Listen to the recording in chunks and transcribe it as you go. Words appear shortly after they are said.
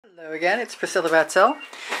Hello again, it's Priscilla Batzell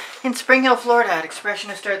in Spring Hill, Florida at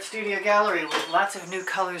Expressionist Art Studio Gallery with lots of new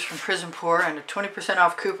colors from Prizm Pour and a 20%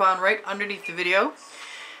 off coupon right underneath the video.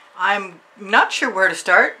 I'm not sure where to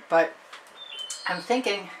start, but I'm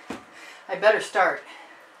thinking I better start.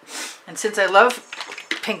 And since I love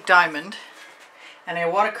pink diamond and I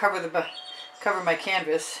want to cover my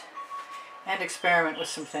canvas and experiment with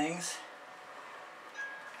some things,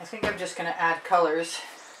 I think I'm just going to add colors.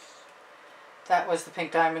 That was the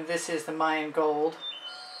pink diamond. This is the Mayan gold.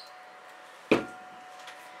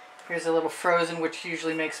 Here's a little frozen, which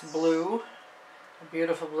usually makes blue. A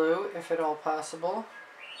beautiful blue, if at all possible.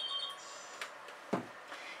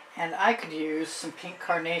 And I could use some pink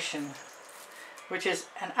carnation, which is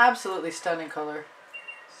an absolutely stunning color.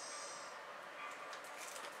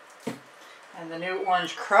 And the new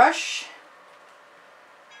orange crush.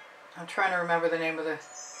 I'm trying to remember the name of the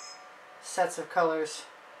sets of colors.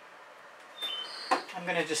 I'm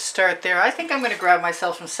going to just start there. I think I'm going to grab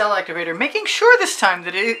myself some cell activator, making sure this time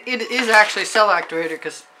that it is actually cell activator,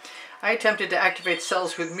 because I attempted to activate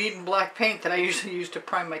cells with medium black paint that I usually use to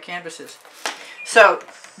prime my canvases. So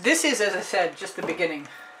this is, as I said, just the beginning.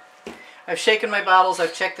 I've shaken my bottles.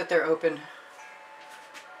 I've checked that they're open.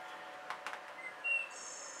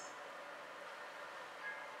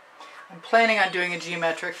 I'm planning on doing a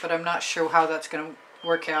geometric, but I'm not sure how that's going to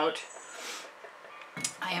work out.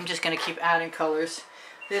 I am just going to keep adding colors.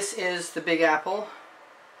 This is the Big Apple.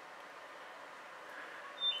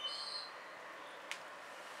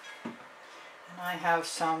 And I have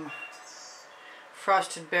some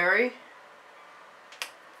frosted berry.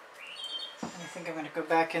 And I think I'm going to go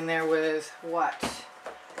back in there with what?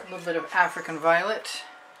 A little bit of African violet.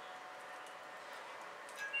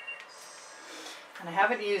 And I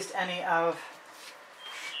haven't used any of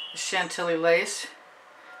the Chantilly lace,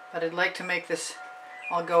 but I'd like to make this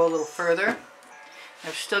all go a little further.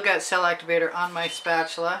 I've still got cell activator on my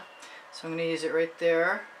spatula, so I'm going to use it right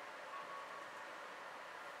there.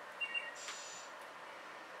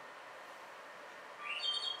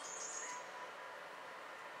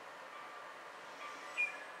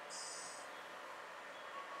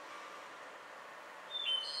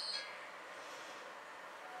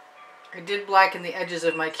 I did blacken the edges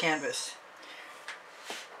of my canvas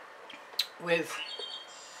with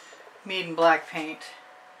medium black paint.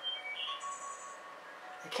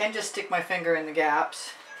 I can just stick my finger in the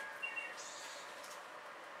gaps.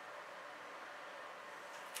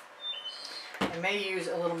 I may use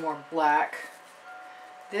a little more black.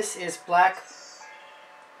 This is black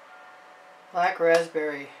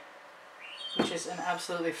raspberry, which is an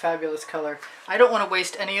absolutely fabulous color. I don't want to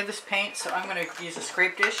waste any of this paint, so I'm going to use a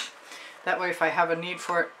scrape dish. That way, if I have a need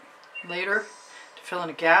for it later to fill in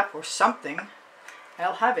a gap or something,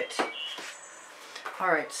 I'll have it.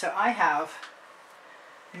 Alright, so I have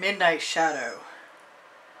Midnight Shadow.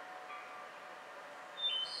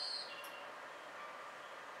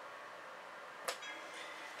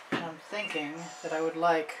 And I'm thinking that I would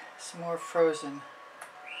like some more frozen.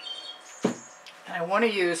 And I want to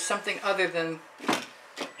use something other than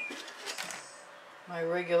my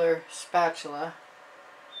regular spatula.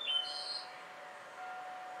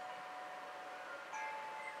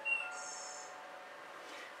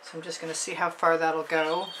 So I'm just going to see how far that'll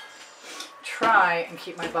go. Try and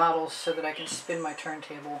keep my bottles so that I can spin my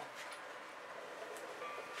turntable.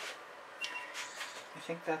 I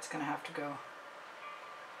think that's going to have to go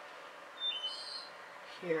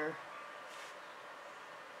here.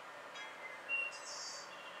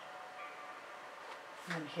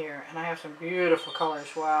 And here. And I have some beautiful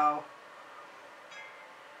colors. Wow.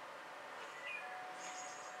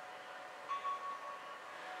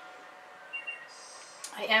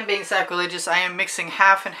 I am being sacrilegious. I am mixing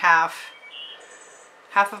half and half.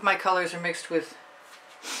 Half of my colors are mixed with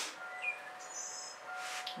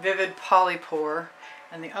Vivid Polypore,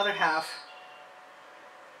 and the other half,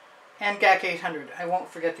 and GAC 800. I won't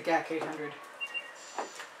forget the GAC 800.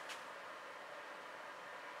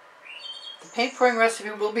 The paint pouring recipe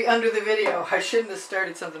will be under the video. I shouldn't have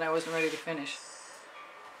started something I wasn't ready to finish.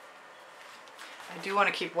 I do want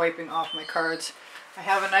to keep wiping off my cards. I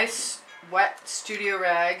have a nice wet studio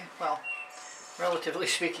rag. Well, relatively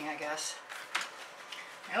speaking, I guess.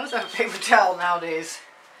 I also have a paper towel nowadays,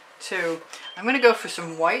 too. I'm going to go for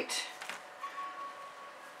some white.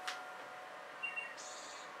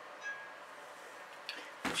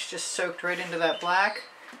 Which just soaked right into that black.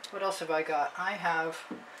 What else have I got? I have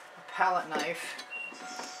a palette knife.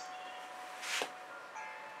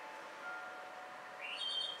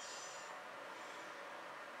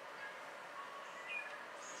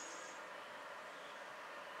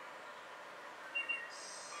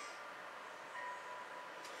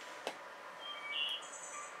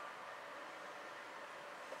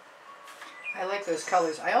 I like those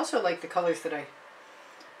colors. I also like the colors that I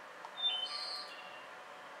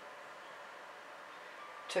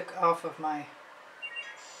took off of my,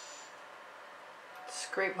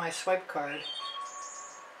 scrape my swipe card.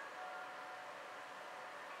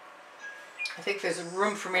 I think there's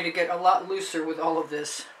room for me to get a lot looser with all of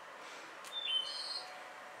this.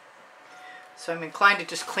 So I'm inclined to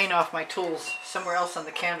just clean off my tools somewhere else on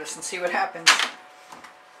the canvas and see what happens.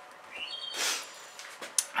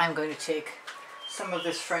 I'm going to take some of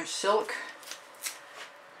this French silk,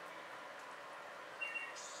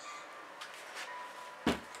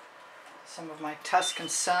 some of my Tuscan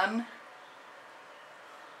Sun,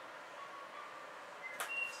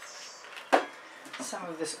 some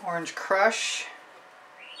of this Orange Crush,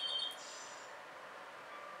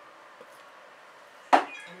 the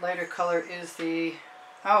lighter color is the,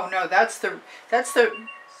 oh no, that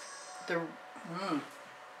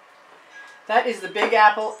is the Big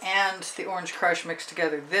Apple and the Orange Crush mixed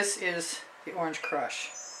together. This is the Orange Crush.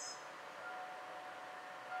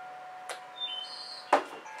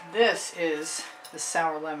 This is the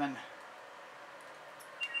Sour Lemon.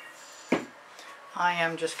 I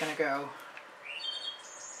am just going to go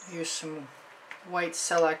use some white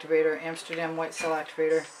cell activator, Amsterdam white cell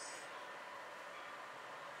activator.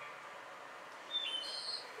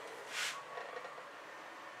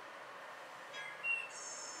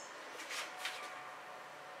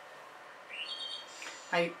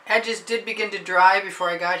 My edges did begin to dry before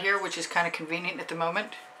I got here, which is kind of convenient at the moment.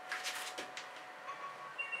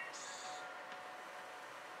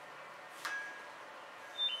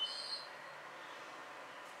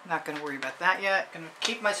 Not going to worry about that yet. Going to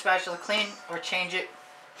keep my spatula clean or change it.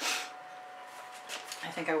 I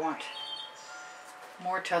think I want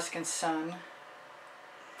more Tuscan Sun.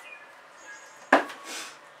 A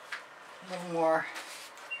little more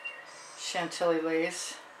Chantilly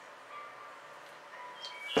lace.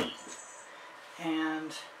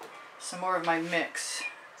 And some more of my mix.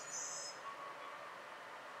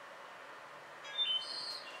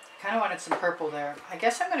 Kind of wanted some purple there. I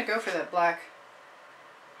guess I'm going to go for that black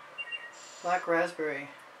raspberry.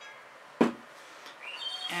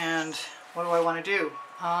 And what do I want to do?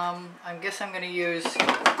 I guess I'm going to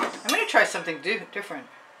try something different.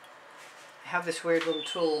 I have this weird little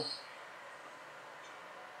tool.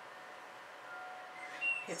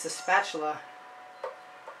 It's a spatula.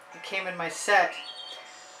 It came in my set.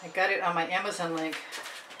 I got it on my Amazon link.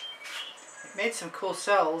 It made some cool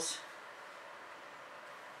cells.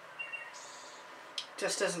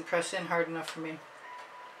 Just doesn't press in hard enough for me.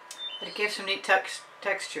 But it gave some neat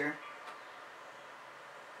texture.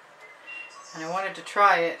 And I wanted to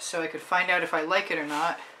try it so I could find out if I like it or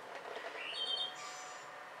not.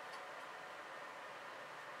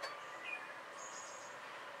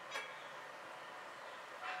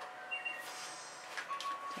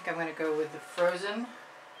 I think I'm going to go with the frozen.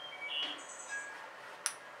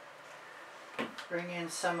 Bring in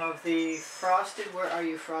some of the frosted. Where are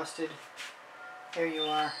you, frosted? There you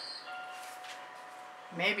are.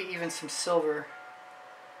 Maybe even some silver.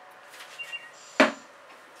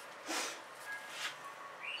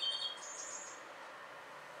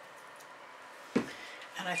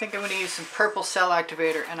 And I think I'm going to use some purple cell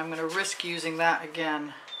activator, and I'm going to risk using that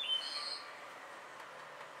again.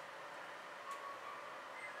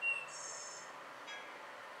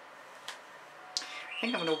 I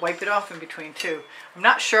think I'm going to wipe it off in between too. I'm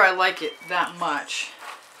not sure I like it that much.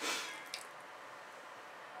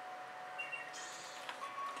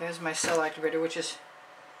 There's my cell activator, which is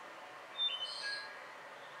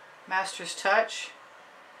Master's Touch.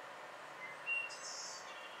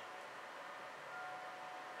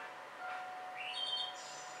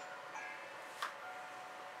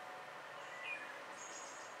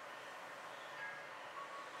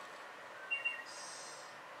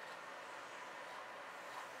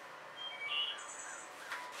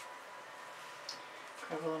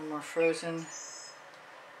 Grab a little more frozen.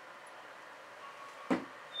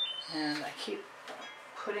 And I keep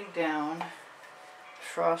putting down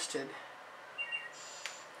frosted.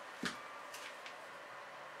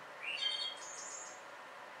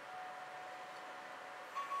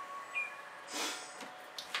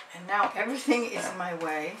 And now everything is in my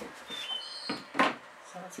way. So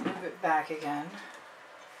let's move it back again.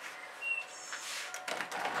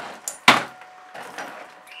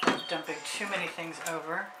 Not dumping too many things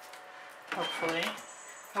over, hopefully.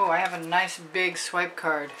 Oh, I have a nice big swipe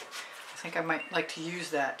card. I think I might like to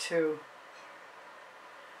use that too.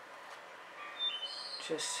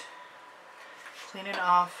 Just clean it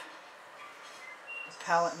off with a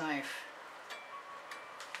palette knife.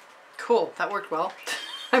 Cool, that worked well.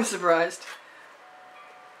 I'm surprised.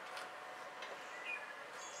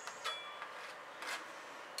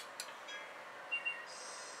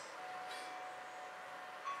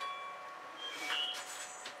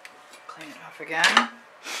 Bring it off again.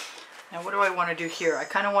 Now what do I want to do here? I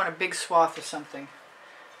kind of want a big swath of something.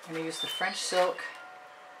 I'm going to use the French silk.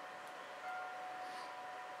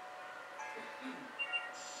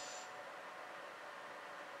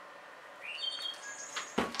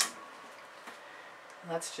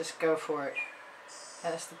 Let's just go for it.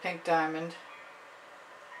 That's the pink diamond.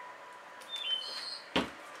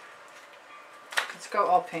 Let's go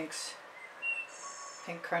all pinks.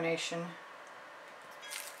 Pink carnation.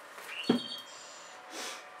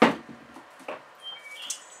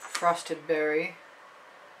 Frosted berry.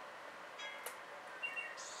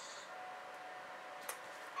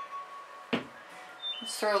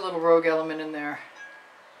 Let's throw a little rogue element in there.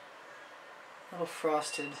 A little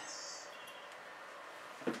frosted.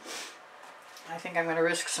 I think I'm going to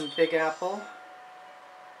risk some Big Apple.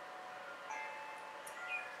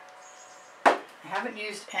 I haven't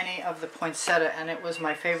used any of the poinsettia, and it was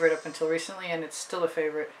my favorite up until recently, and it's still a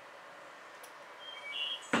favorite.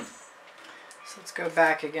 So let's go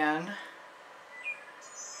back again.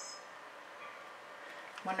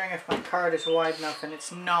 I'm wondering if my card is wide enough, and it's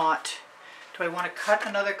not. Do I want to cut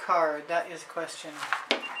another card? That is a question.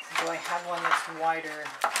 Do I have one that's wider?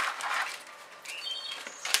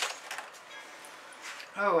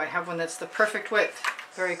 Oh, I have one that's the perfect width.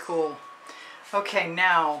 Very cool. Okay,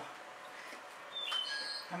 now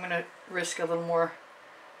I'm going to risk a little more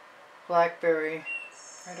blackberry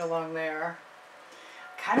right along there.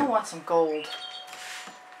 I kind of want some gold.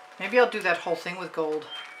 Maybe I'll do that whole thing with gold.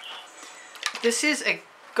 This is a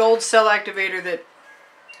gold cell activator that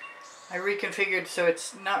I reconfigured so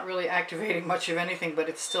it's not really activating much of anything, but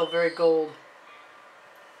it's still very gold.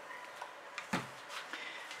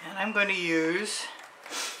 And I'm going to use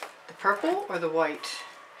the purple or the white?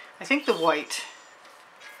 I think the white.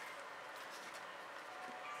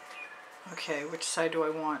 Okay, which side do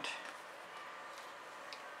I want?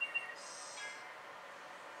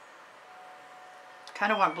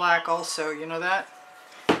 Kind of want black also, you know that?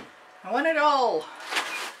 I want it all.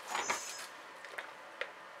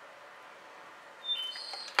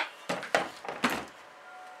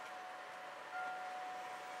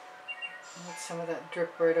 Let some of that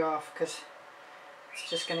drip right off because it's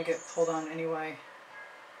just going to get pulled on anyway.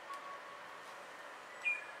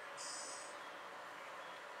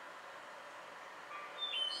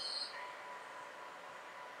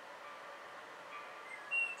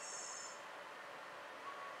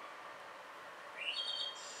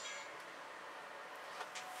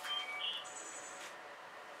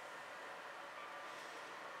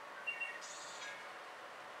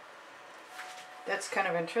 That's kind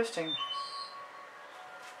of interesting.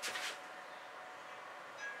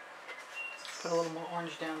 Put a little more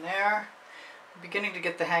orange down there. I'm beginning to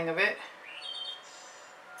get the hang of it.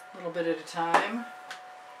 A little bit at a time.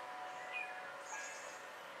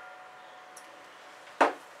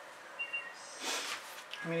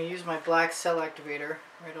 I'm going to use my black cell activator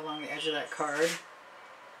right along the edge of that card.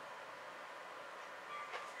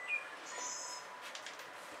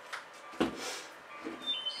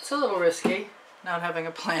 It's a little risky, not having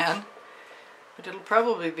a plan, but it'll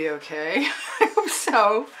probably be okay. I hope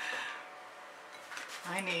so.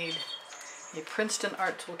 I need a Princeton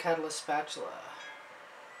Art Tool Catalyst spatula.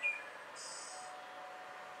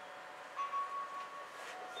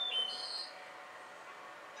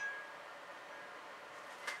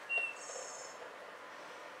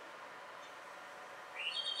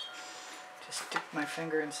 Just dip my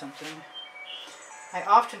finger in something. I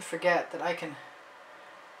often forget that I can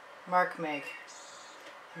mark make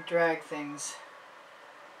and drag things.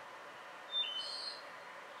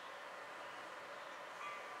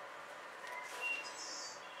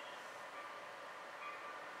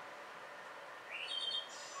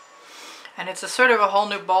 And it's a sort of a whole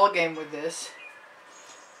new ball game with this,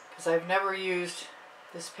 because I've never used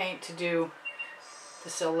this paint to do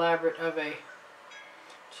this elaborate of a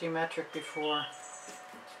geometric before.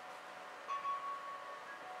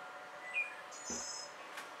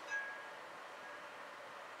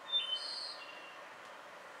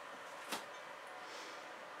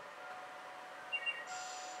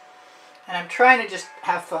 And I'm trying to just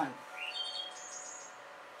have fun.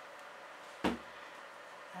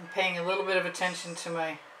 I'm paying a little bit of attention to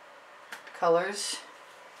my colors.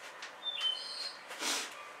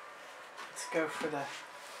 Let's go for the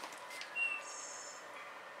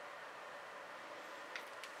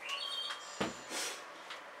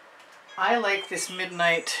I like this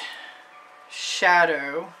midnight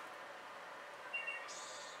shadow,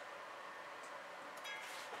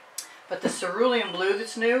 but the cerulean blue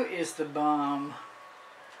that's new is the bomb.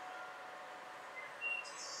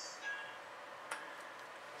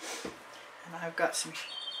 And I've got some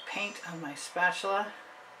paint on my spatula.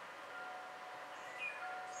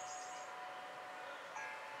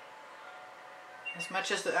 As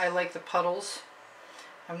much as I like the puddles,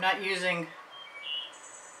 I'm not using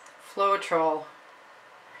Floetrol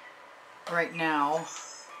right now.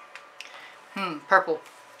 Purple.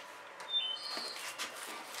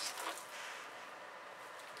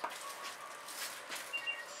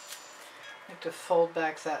 I have to fold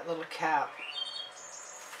back that little cap.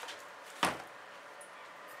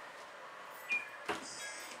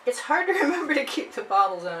 It's hard to remember to keep the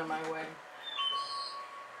bottles out of my way.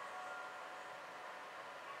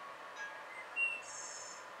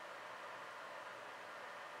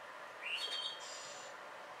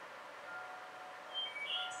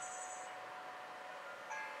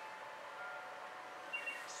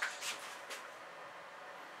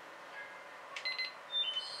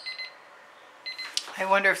 I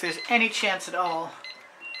wonder if there's any chance at all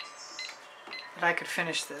that I could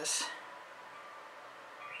finish this.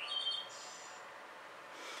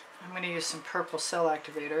 I'm going to use some purple cell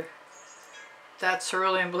activator. That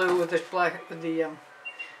cerulean blue with the black, with the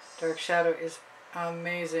dark shadow is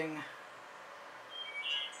amazing.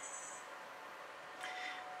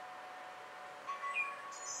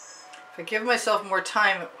 If I give myself more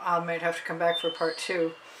time, I might have to come back for part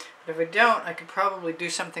 2. But if I don't, I could probably do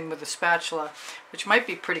something with the spatula, which might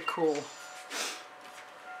be pretty cool.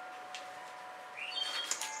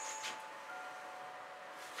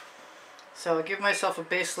 So I'll give myself a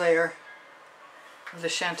base layer of the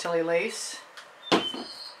Chantilly lace. Put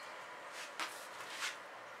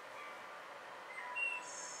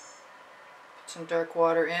some dark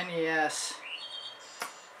water in, yes.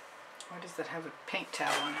 Why does that have a paint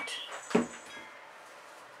towel on it?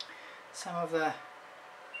 Some of the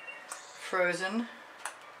frozen.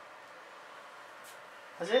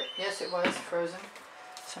 Was it? Yes, it was frozen.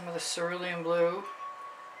 Some of the cerulean blue.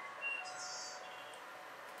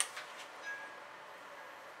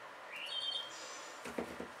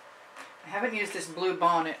 I haven't used this blue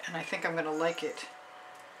bonnet, and I think I'm going to like it.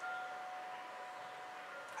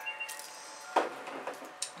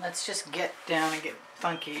 Let's just get down and get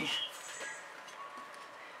funky.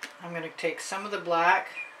 I'm going to take some of the black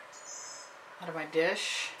out of my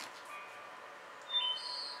dish.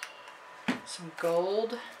 Some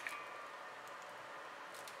gold.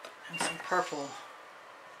 And some purple.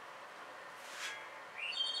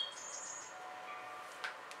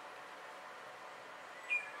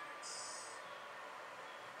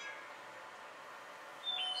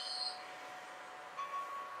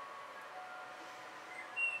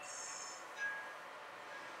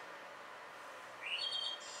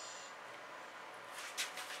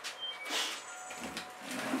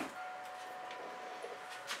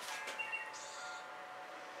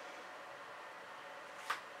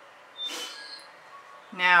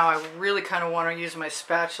 Now I really kind of want to use my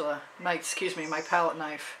spatula, my palette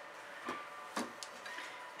knife.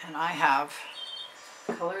 And I have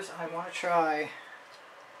colors I want to try.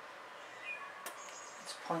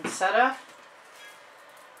 It's Poinsettia,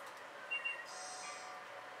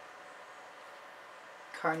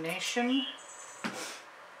 Carnation,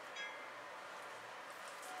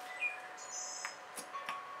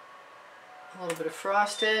 a little bit of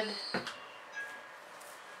Frosted.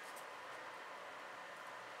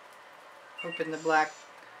 Open the black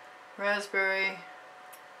raspberry,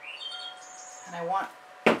 and I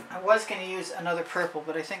was going to use another purple,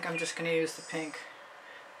 but I think I'm just going to use the pink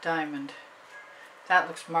diamond. That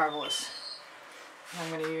looks marvelous. And I'm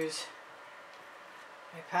going to use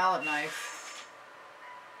my palette knife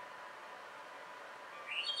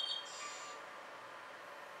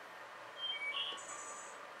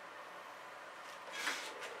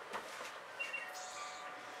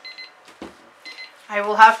I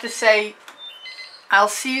will have to say, I'll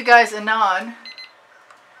see you guys anon.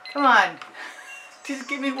 Come on, just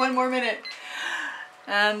give me one more minute.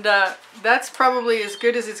 And that's probably as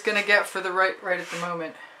good as it's going to get for the right at the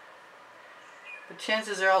moment. But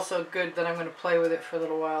chances are also good that I'm going to play with it for a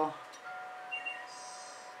little while.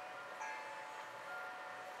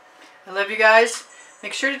 I love you guys.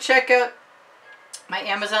 Make sure to check out my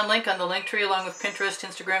Amazon link on the link tree, along with Pinterest,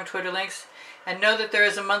 Instagram, Twitter links. And know that there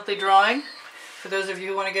is a monthly drawing for those of you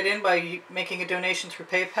who want to get in by making a donation through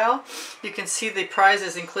PayPal. You can see the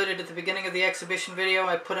prizes included at the beginning of the exhibition video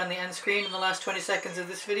I put on the end screen in the last 20 seconds of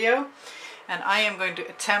this video. And I am going to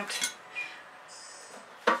attempt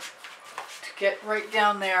to get right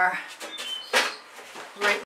down there, right